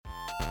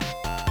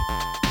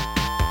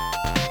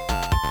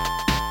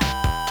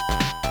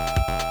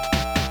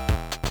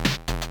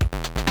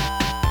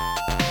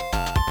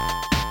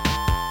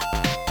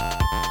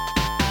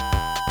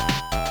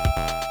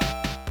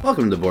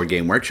Welcome to the Board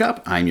Game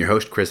Workshop. I'm your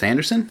host, Chris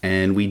Anderson,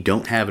 and we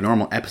don't have a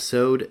normal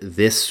episode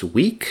this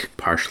week,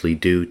 partially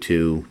due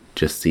to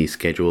just the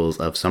schedules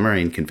of summer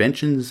and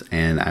conventions,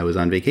 and I was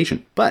on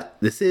vacation. But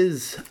this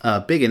is a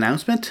big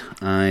announcement.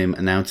 I'm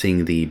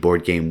announcing the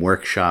Board Game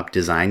Workshop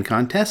Design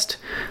Contest,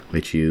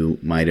 which you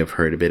might have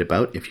heard a bit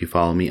about if you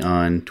follow me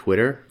on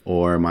Twitter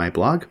or my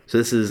blog. So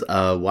this is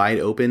a wide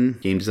open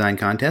game design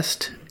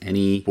contest.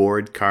 Any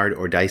board, card,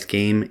 or dice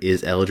game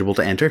is eligible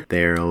to enter.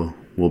 There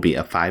will be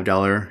a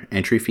 $5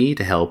 entry fee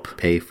to help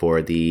pay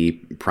for the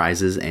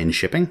prizes and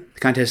shipping. The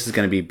contest is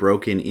going to be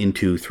broken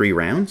into 3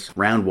 rounds.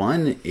 Round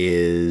 1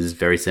 is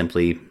very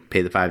simply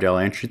pay the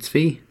 $5 entrance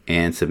fee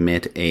and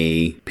submit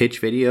a pitch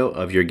video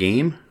of your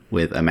game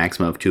with a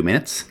maximum of 2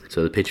 minutes.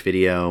 So the pitch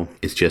video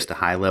is just a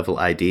high-level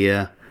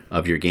idea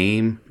of your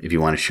game. If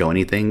you want to show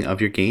anything of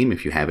your game,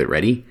 if you have it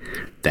ready,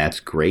 that's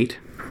great.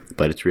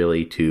 But it's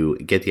really to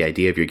get the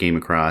idea of your game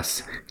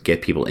across,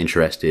 get people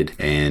interested,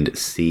 and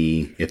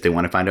see if they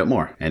want to find out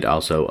more. And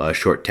also a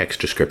short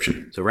text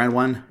description. So round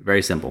 1,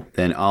 very simple.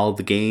 Then all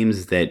the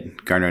games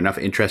that garner enough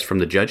interest from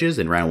the judges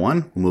in round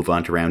 1 will move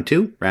on to round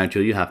 2. Round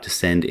 2, you have to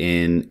send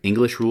in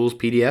English rules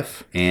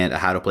PDF and a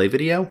how to play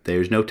video.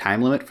 There's no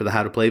time limit for the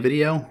how to play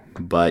video,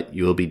 but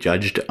you will be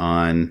judged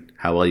on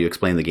how well you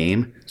explain the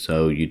game.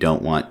 So you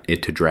don't want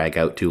it to drag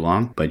out too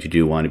long, but you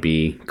do want to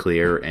be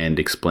clear and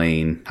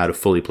explain how to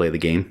fully play the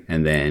game.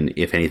 And then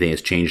if anything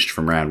has changed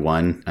from round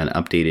 1, an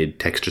updated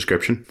text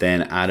description.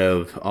 Then out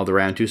of all the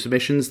round 2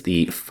 submissions,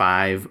 the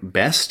 5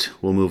 best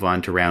will move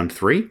on to round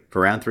 3.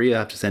 For round 3, you'll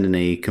have to send in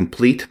a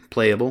complete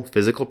playable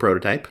physical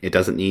prototype. It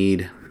doesn't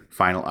need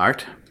final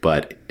art,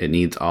 but it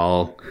needs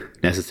all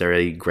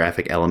necessary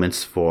graphic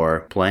elements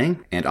for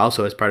playing. And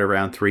also, as part of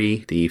round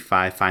 3, the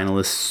 5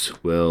 finalists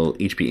will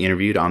each be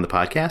interviewed on the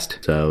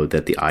podcast so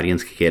that the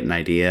audience can get an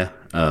idea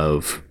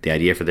of the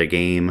idea for their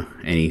game,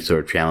 any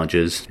sort of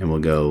challenges, and we'll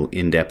go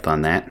in depth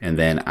on that. And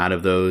then out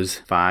of those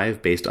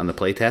 5, based on the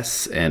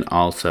playtests and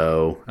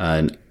also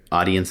an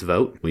audience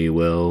vote, we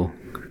will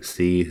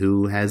see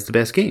who has the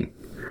best game.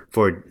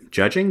 For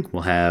judging,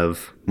 we'll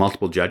have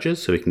multiple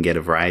judges so we can get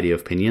a variety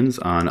of opinions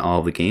on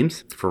all the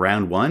games. For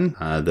round 1,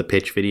 the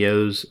pitch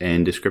videos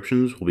and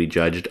descriptions will be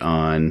judged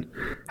on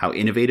how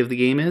innovative the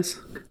game is,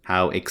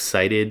 how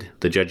excited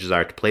the judges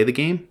are to play the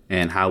game,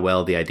 and how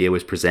well the idea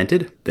was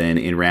presented. Then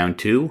in round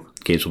 2,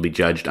 games will be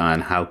judged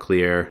on how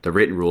clear the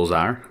written rules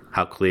are,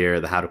 how clear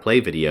the how to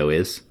play video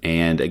is,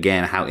 and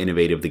again, how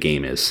innovative the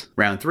game is.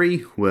 Round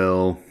 3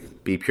 will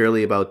be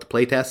purely about the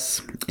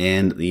playtests,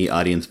 and the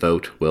audience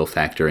vote will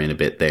factor in a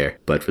bit there.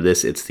 But for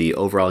this, it's the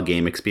overall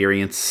game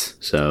experience,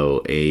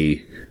 so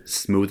a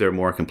smoother,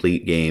 more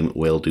complete game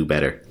will do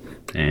better,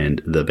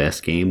 and the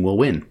best game will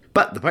win.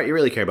 But the part you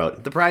really care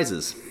about, the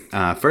prizes.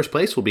 First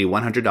place will be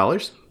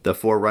 $100. The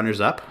 4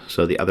 runners-up,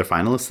 so the other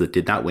finalists that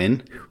did not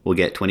win, will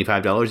get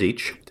 $25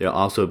 each. There'll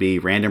also be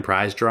random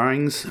prize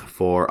drawings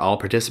for all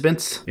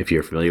participants. If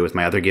you're familiar with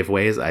my other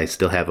giveaways, I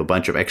still have a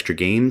bunch of extra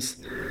games,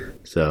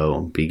 so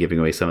I'll be giving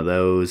away some of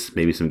those,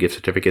 maybe some gift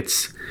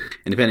certificates.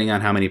 And depending on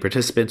how many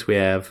participants we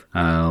have,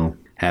 I'll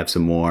have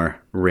some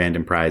more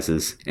random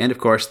prizes. And of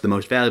course, the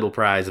most valuable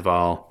prize of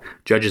all,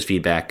 judges'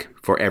 feedback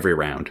for every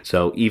round.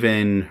 So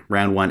even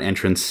round 1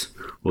 entrants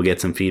will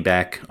get some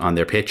feedback on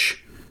their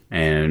pitch,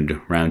 and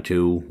round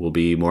 2 will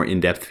be more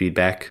in-depth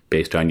feedback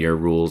based on your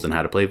rules and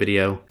how to play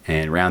video.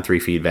 And round 3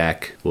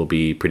 feedback will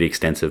be pretty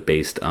extensive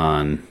based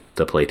on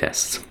the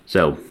playtests.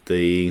 So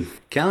the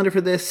calendar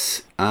for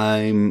this,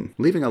 I'm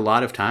leaving a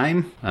lot of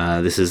time.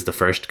 This is the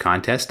first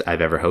contest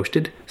I've ever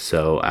hosted,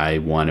 so I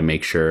want to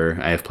make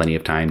sure I have plenty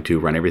of time to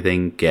run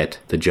everything, get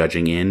the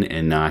judging in,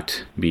 and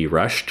not be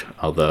rushed,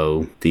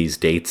 although these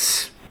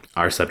dates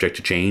are subject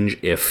to change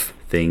if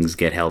things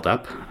get held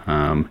up.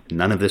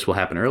 None of this will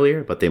happen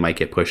earlier, but they might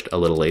get pushed a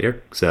little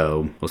later.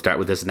 So we'll start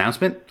with this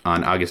announcement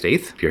on August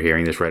 8th. If you're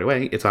hearing this right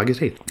away, it's August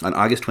 8th. On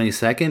August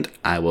 22nd,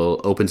 I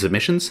will open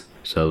submissions.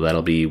 So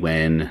that'll be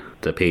when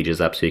the page is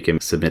up so you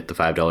can submit the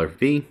 $5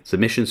 fee.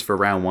 Submissions for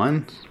round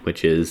 1,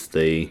 which is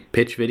the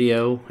pitch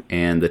video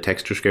and the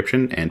text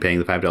description and paying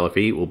the $5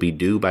 fee, will be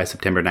due by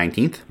September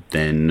 19th.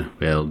 Then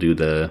we'll do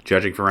the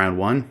judging for round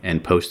 1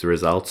 and post the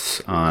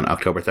results on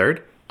October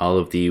 3rd. All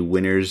of the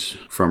winners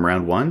from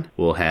round 1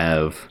 will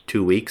have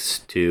 2 weeks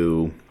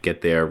to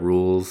get their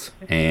rules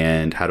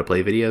and how to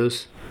play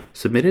videos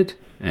submitted.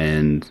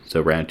 And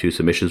so round 2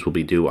 submissions will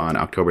be due on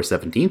October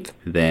 17th.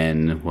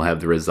 Then we'll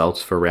have the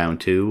results for round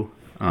 2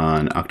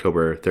 on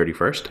October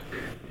 31st.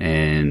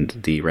 And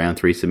the round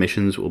 3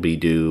 submissions will be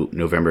due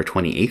November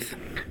 28th.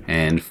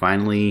 And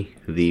finally,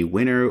 the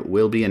winner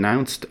will be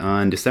announced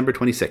on December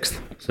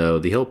 26th. So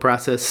the whole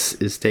process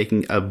is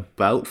taking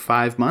about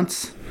 5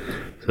 months.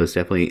 So it's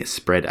definitely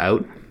spread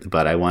out,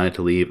 but I wanted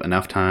to leave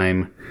enough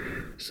time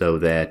so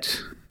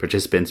that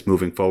participants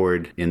moving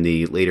forward in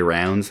the later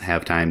rounds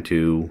have time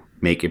to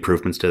make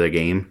improvements to their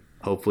game.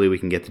 Hopefully we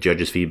can get the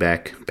judges'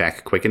 feedback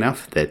back quick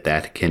enough that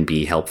that can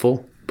be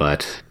helpful,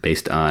 but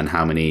based on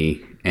how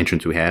many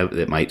entrants we have,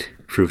 it might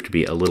prove to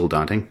be a little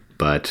daunting.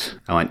 but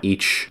I want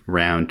each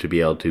round to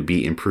be able to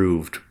be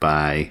improved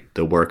by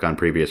the work on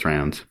previous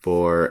rounds.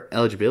 For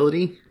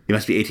eligibility, you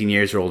must be 18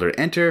 years or older to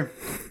enter.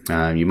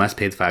 You must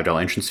pay the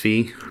 $5 entrance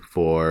fee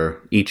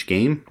for each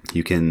game.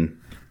 You can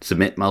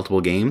submit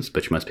multiple games,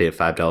 but you must pay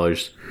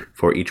 $5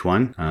 for each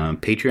one.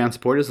 Patreon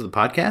supporters of the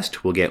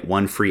podcast will get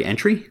one free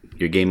entry.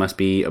 Your game must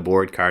be a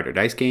board, card, or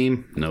dice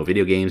game. No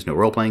video games, no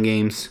role-playing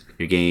games.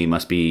 Your game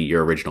must be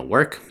your original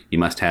work. You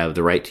must have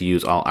the right to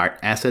use all art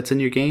assets in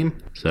your game.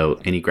 So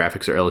any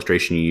graphics or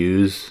illustration you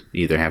use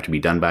either have to be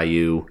done by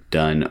you,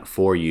 done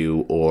for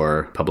you,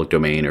 or public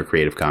domain or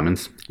Creative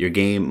Commons. Your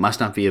game must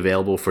not be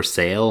available for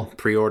sale,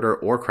 pre-order,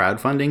 or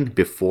crowdfunding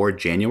before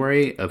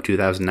January of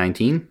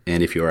 2019.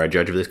 And if you are a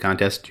judge of this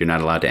contest, you're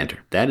not allowed to enter.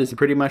 That is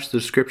pretty much the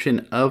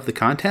description of the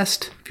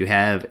contest. If you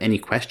have any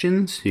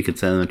questions, you can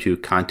send them to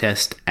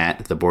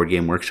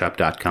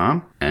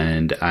contest@theboardgameworkshop.com.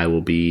 And I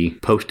will be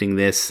posting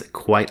this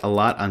quite a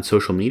lot on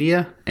social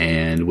media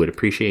and would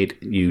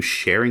appreciate you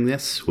sharing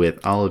this with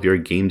all of your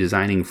game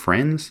designing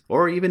friends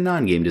or even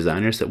non-game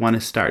designers that want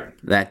to start.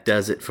 That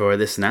does it for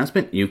this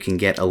announcement. You can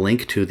get a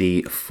link to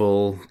the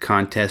full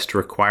contest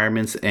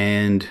requirements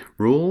and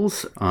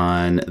rules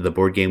on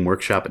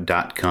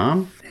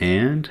theboardgameworkshop.com.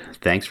 And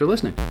thanks for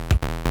listening.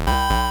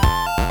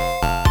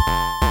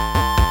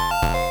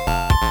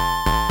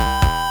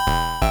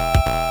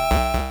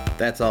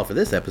 That's all for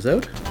this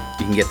episode.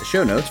 You can get the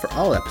show notes for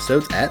all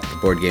episodes at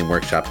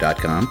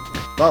theboardgameworkshop.com.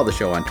 Follow the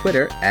show on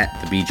Twitter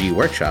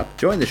 @thebgworkshop.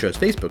 Join the show's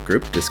Facebook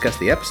group to discuss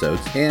the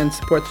episodes, and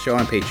support the show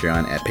on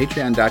Patreon at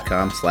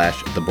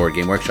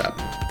patreon.com/theboardgameworkshop.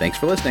 Thanks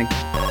for listening.